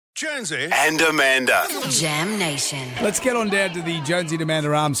Jonesy and Amanda. Jam Nation. Let's get on down to the Jonesy and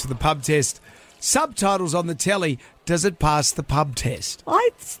Amanda Arms for the pub test. Subtitles on the telly. Does it pass the pub test?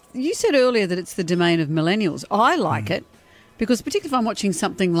 You said earlier that it's the domain of millennials. I like it because particularly if I'm watching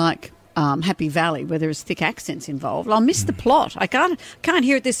something like Happy Valley where there's thick accents involved, I'll miss the plot. I can't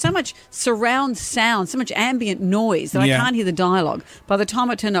hear it. There's so much surround sound, so much ambient noise that I can't hear the dialogue. By the time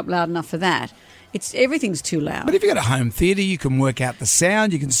I turn up loud enough for that, everything's too loud. But if you've got a home theatre, you can work out the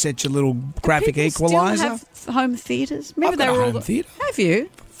sound. You can set your little graphic equaliser. Still have home theatres? Remember I've got they were a home theatre. Have you?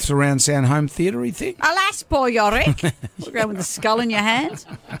 Surround sound home theatre-y thing. Alas, boy, Yorick. You're going with the skull in your hands.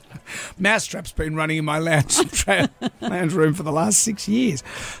 Mousetrap's been running in my lounge room for the last 6 years.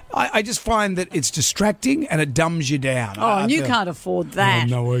 I just find that it's distracting and it dumbs you down. Oh, and you can't afford that.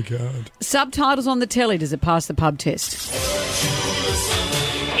 Oh, no, I can't. Subtitles on the telly, does it pass the pub test?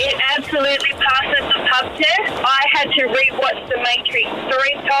 It absolutely passes the pub test. I had to rewatch The Matrix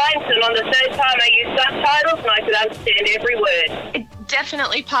 3 times, and on the third time I used subtitles and I could understand every word. It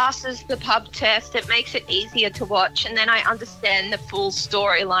definitely passes the pub test. It makes it easier to watch, and then I understand the full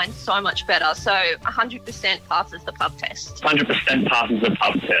storyline so much better. So 100% passes the pub test. 100% passes the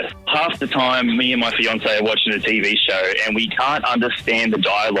pub test. Half the time, me and my fiance are watching a TV show and we can't understand the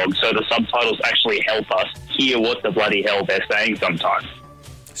dialogue, so the subtitles actually help us hear what the bloody hell they're saying sometimes.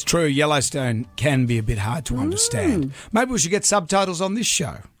 It's true, Yellowstone can be a bit hard to understand. Maybe we should get subtitles on this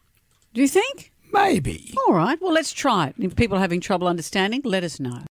show. Do you think? Maybe. All right, well, let's try it. If people are having trouble understanding, let us know.